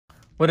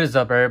What is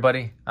up,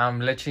 everybody? I'm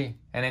Lechy,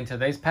 and in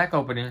today's pack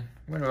opening,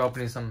 we're going to be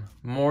opening some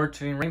more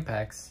Tuning Rain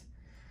packs.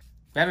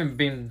 We haven't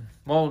been,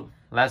 well,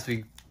 last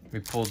week we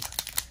pulled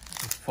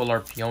full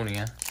art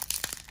Peonia.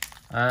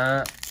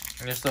 I'm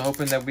just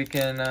hoping that we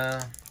can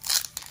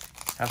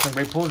have some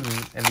great pulls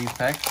in these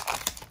packs.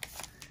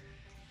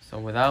 So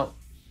without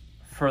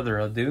further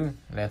ado,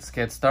 let's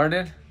get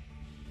started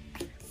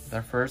with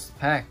our first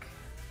pack.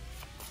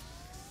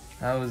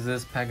 How is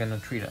this pack going to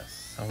treat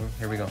us? So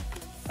here we go.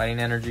 Fighting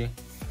Energy,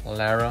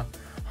 Lara,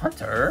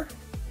 Hunter,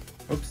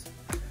 oops,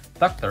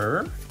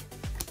 Doctor,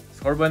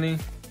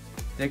 Scorbunny,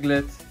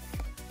 Diglett,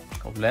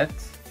 Goblet,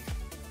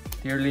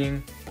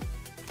 Deerling,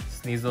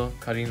 Sneasel,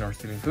 Cutting or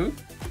Stealing Food.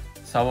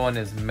 Someone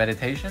is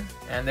Meditation,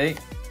 and a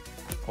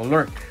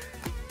Golurk.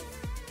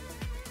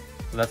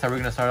 So that's how we're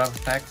gonna start off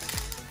with packs.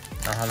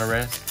 Now Hunter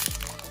Rares.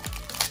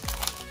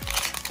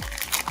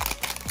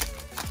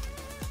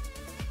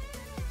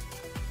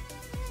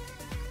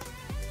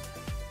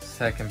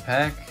 Second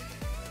pack.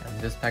 And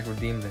this pack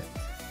redeemed it.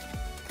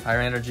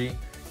 Higher Energy,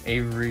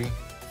 Avery,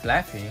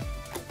 Flaffy,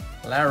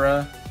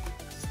 Lara,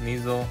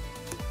 Sneasel,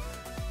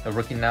 the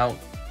Working Out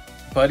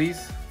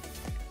Buddies,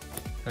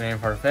 Name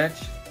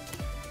Farfetch,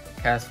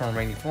 Castform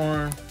Rainy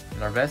Form,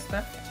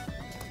 Larvesta,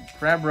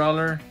 Crab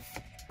Brawler,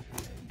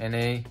 and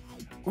a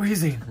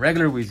Weezing,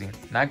 regular Weezing,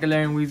 not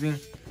Galarian Weezing,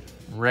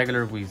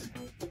 regular Weezing.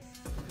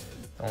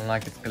 Don't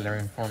like its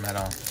Galarian form at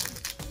all.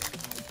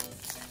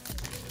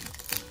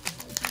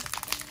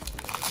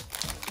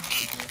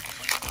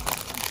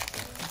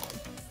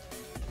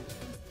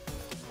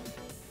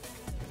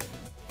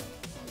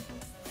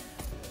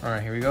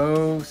 Alright, here we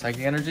go.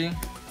 Psychic Energy,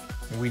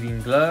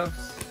 Weeding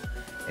Gloves,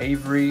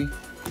 Avery,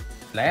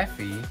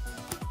 Flaffy,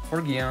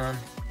 Forgion,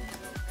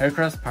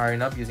 Heracross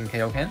powering up using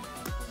Kaioken,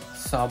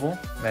 Sobble,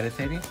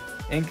 Meditating,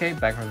 Inkay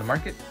back from the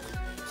market,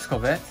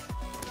 Scovet,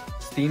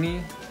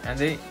 Steenie, and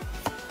a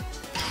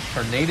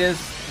Tornadus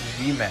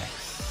VMAX.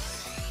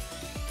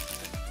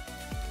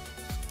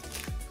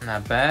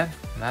 Not bad,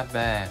 not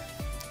bad.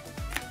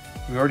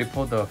 We already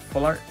pulled the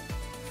full art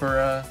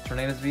for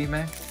Tornadus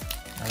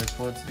VMAX. Now let's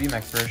pull its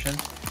VMAX version.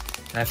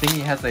 And I think he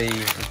has a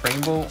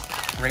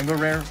rainbow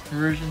rare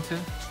version too,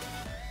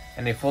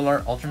 and a full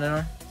art alternate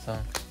art. So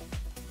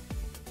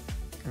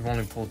we've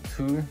only pulled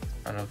 2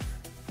 out of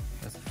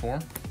 4.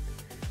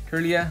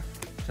 Kirlia,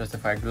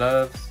 Justified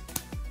Gloves,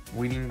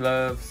 Weeding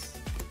Gloves,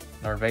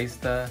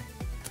 Larvesta,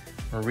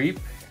 Mareep,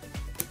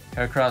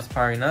 Heracross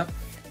powering up,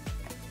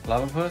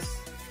 Lavapus,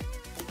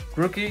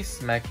 Grookey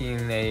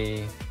smacking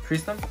a Tree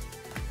Stump,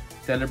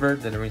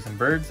 Delibird delivering some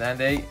birds,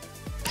 and a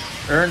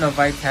Urn of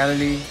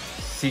Vitality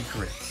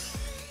Secrets.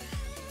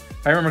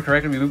 If I remember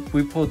correctly,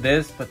 we pulled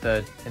this, but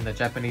in the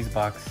Japanese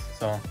box.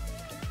 So let's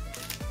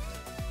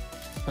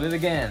pull it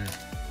again.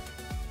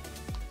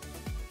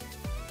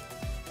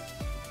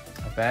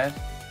 Not bad.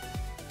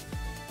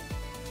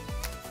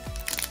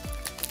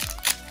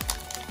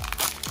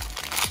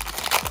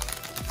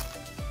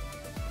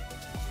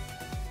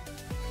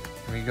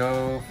 Here we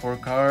go. 4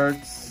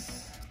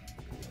 cards.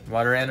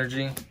 Water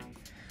Energy.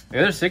 The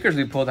other stickers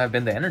we pulled have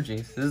been the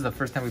energies. This is the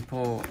first time we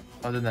pull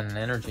other than an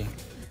energy.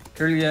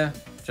 Kirlia,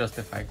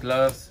 Justified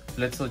Gloves,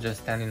 Blitzel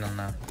just standing on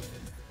a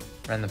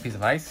random piece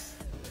of ice,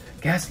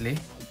 Ghastly,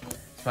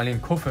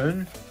 Smiling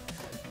Coffin,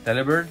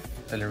 Delibird,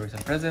 delivering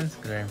some presents,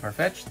 Galarian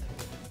Farfetch'd,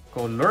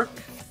 Golurk,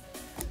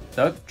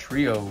 Doug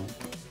Trio.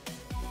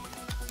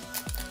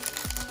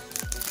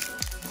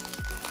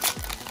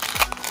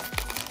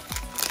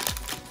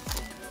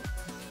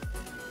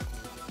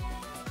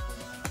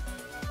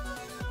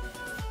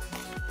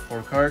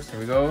 Four cards, here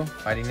we go. Not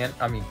Fighting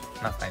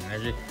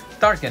Energy,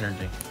 Dark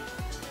Energy.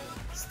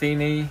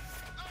 Steenie,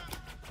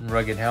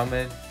 Rugged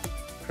Helmet,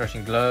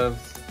 Crushing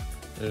Gloves,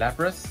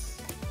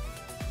 Lapras,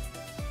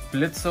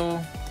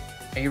 Blitzel,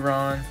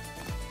 Aron,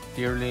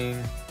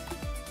 Deerling,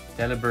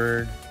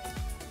 Delibird,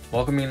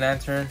 Welcoming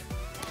Lantern,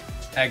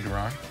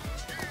 Aggron,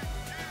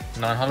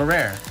 non-holo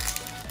rare.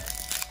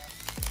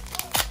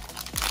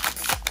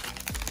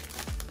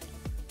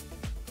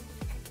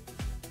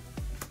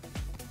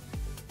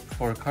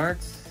 Four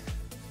cards.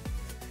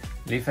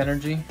 Leaf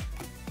Energy,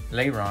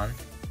 Lairon,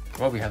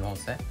 well, we have the whole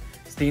set.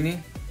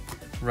 Steenie,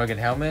 Rugged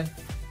Helmet,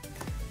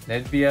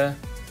 Nedbia,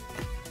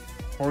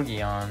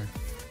 Horgion,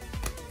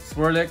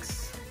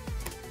 Swirlix,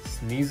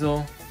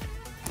 Sneasel,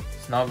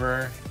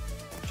 Snubber,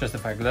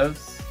 Justified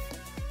Gloves,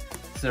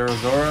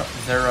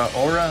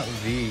 Zeraora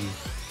V.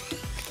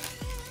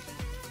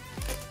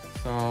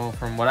 So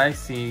from what I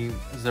see,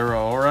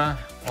 Zeraora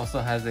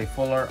also has a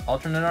full art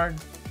alternate art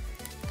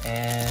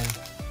and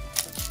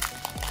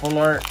full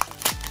art,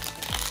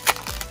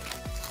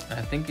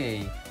 I think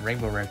a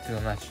rainbow rare too.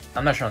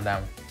 I'm not sure on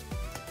that one.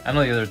 I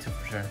know the other 2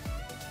 for sure.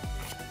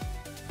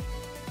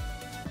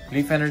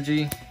 Leaf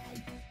Energy,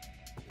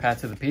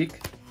 Path to the Peak,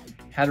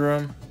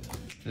 Hatterum,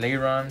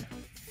 Lairon,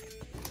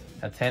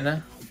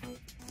 Athena,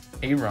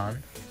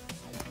 Aron,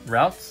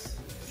 Routes,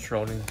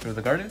 Strolling Through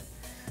the Garden,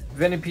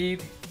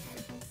 Venipede,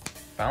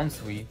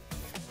 Bounsweet,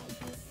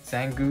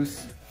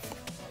 Zangoose,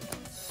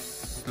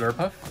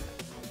 Slurpuff,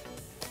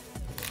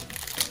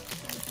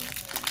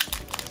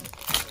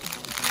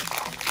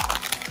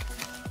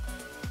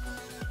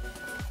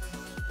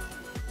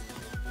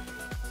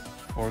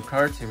 4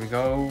 cards. Here we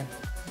go.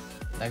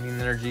 Lightning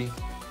Energy,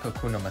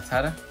 Kokuna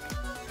Matata,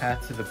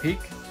 Path to the Peak,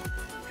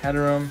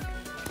 Hatterum,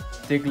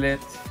 Diglett,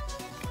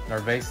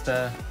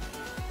 Narvesta,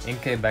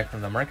 Inkay back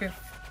from the market,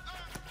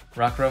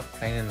 Rockruff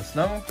playing in the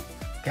snow,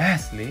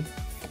 Ghastly,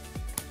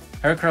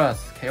 Heracross,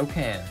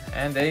 Kaioken,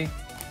 and a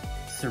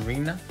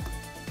Serena.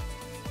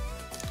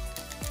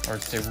 Or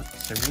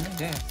Serena?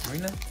 Yeah,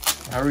 Serena.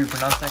 How do we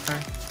pronounce that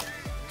card?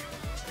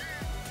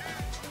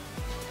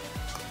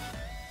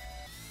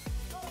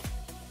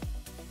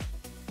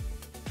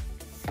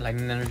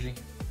 Lightning Energy,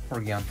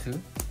 Porygon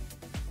 2,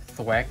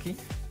 Thwackey,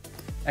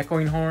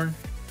 Echoing Horn,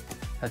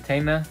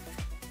 Hatena,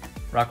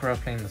 Rockruff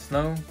playing in the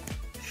snow,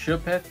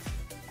 Shuppet,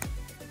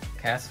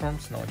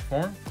 Castform, Snowy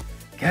Form,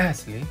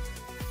 Ghastly,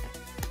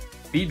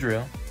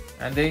 Beedrill,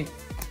 and a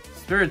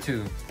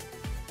Spiritomb.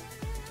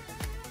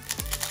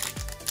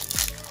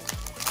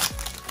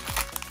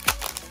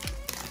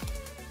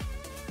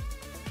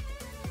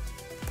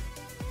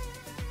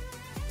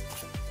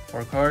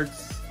 Four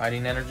cards,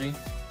 Fighting Energy,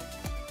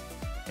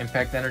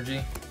 Impact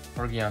Energy,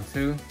 Porygon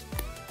 2,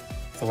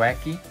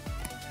 Thwackey,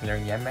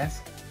 Galarian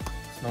Yamask,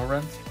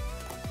 Snorunt,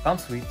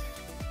 Bounsweet,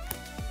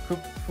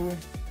 Koopfu,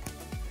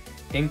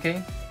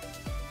 Inkay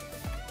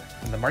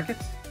from the market,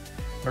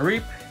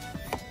 Mareep,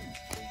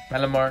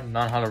 Malamar,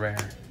 non-holo rare.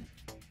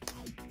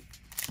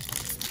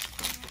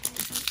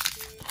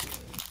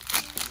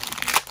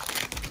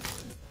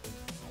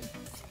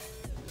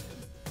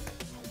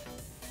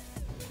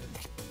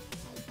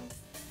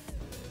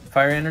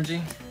 Fire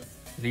Energy,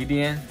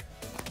 Lydian,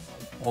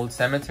 Old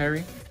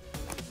Cemetery,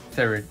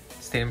 third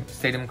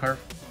stadium curve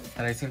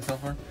that I've seen so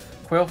far,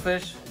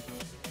 Quailfish,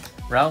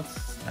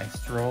 Routes, nice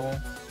stroll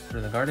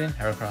through the garden,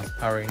 Heracross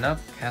powering up,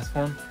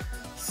 Castform,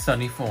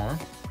 Sunny Form,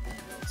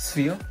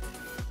 Sphere,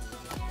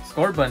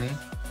 Score Bunny,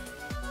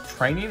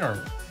 training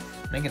or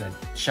making a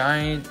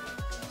giant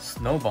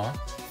snowball,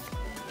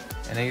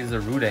 and I use a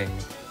Rude.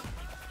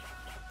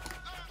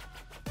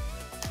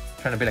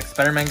 Trying to be like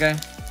Spider-Man guy.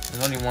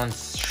 There's only one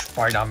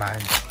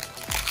Spider-Man.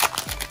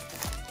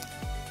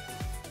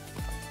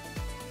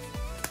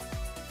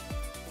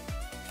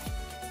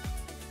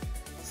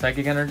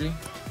 Psychic Energy,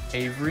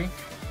 Avery,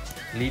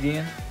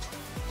 Lydian,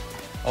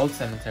 Old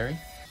Cemetery,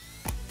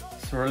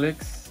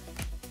 Swirlix,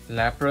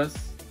 Lapras,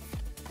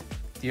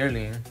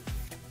 Deerling,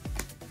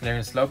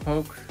 Galarian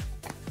Slowpoke,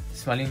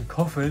 Smiling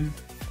Coffin,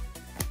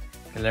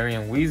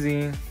 Galarian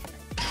Weezing,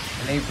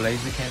 and a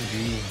Blaziken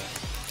G.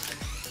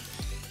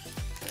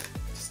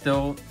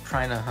 Still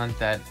trying to hunt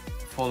that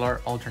full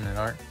art, alternate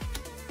art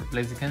for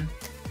Blaziken.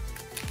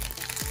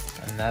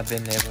 I've not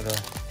been able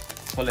to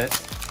pull it.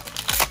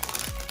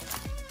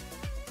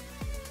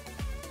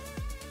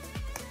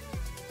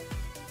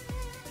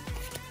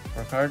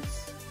 Four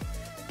cards.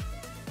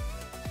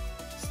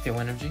 Steel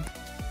Energy,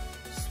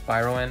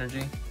 Spiral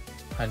Energy,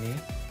 Honey,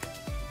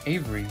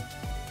 Avery,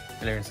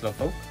 Galarian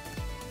Slowpoke,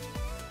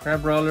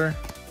 Crabrawler,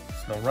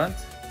 Snorunt,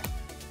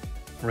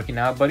 Working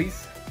Out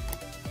Buddies,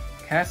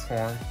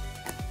 Castform,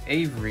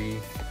 Avery,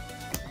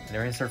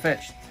 Galarian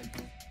Surfetch'd.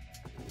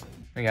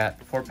 We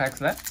got 4 packs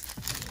left.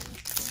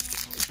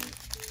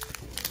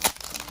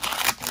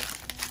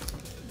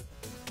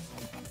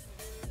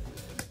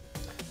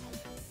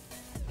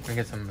 We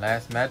get some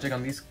last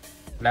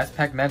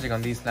pack magic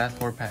on these last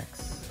 4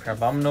 packs.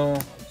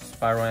 Crabominal,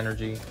 Spiral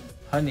Energy,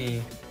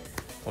 Honey,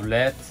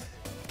 Olette,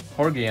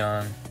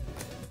 Porygon,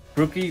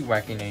 Brookie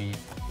whacking a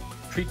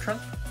tree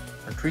trunk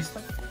or tree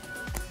stump,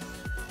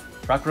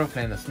 Rockruff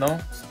playing the snow,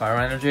 Spiral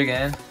Energy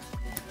again,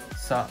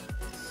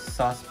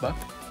 Sauce Buck,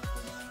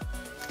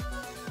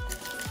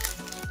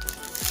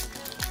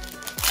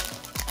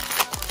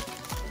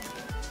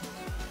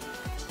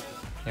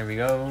 here we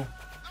go,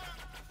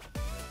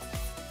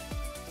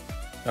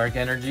 Dark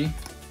Energy,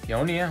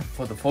 Peonia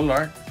for the full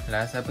art,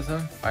 last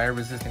episode, Fire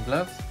Resistant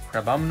Gloves,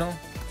 Crabominal,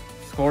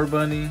 Score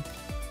Bunny,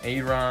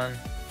 Aron,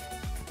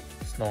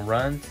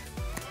 Snorunt,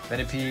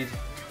 Venipede,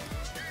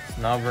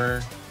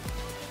 Snover,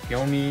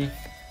 Peony,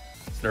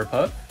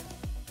 Slurpuff,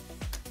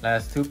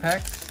 last 2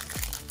 packs.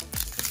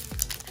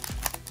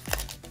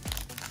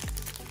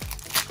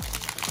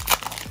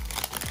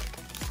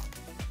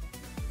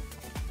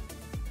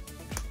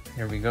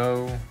 Here we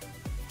go.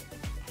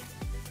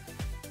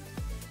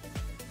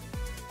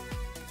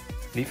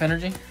 Leaf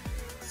Energy,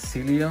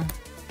 Celio,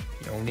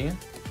 Peonia,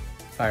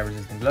 Fire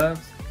Resistant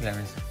Gloves,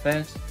 Galarian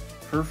Surfetch'd,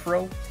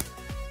 Furfro,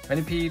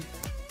 Venipede,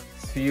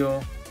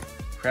 Sphere,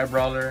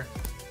 Crabrawler,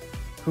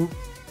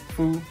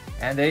 Koopfu,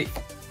 and a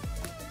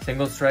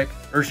single strike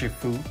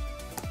Urshifu.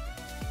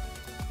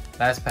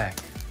 Last pack.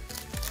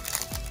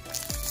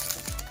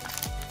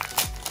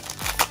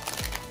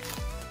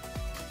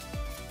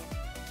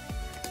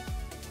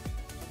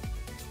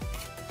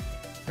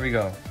 Here we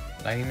go.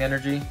 Lightning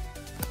Energy,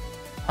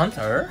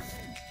 Hunter,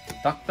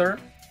 Doctor.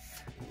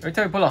 Every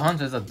time we pull a Hunter,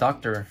 there's a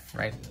Doctor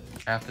right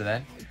after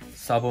that.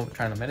 Sabo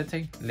trying to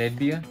meditate,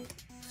 Ledbia,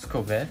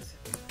 Scovette,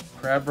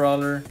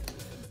 Crabrawler,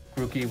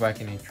 Grookey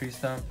whacking a tree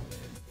stump.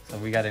 So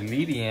we got a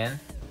Lydian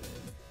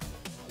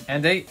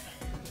and a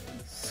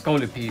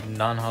Scolipede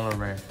non-holo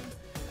rare.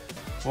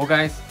 Well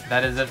guys,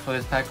 that is it for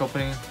this pack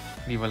opening.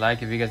 Leave a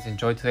like if you guys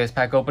enjoyed today's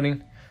pack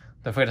opening.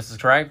 Don't forget to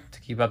subscribe to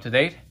keep up to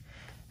date.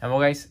 And well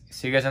guys,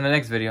 see you guys in the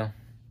next video.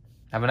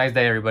 Have a nice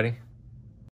day everybody.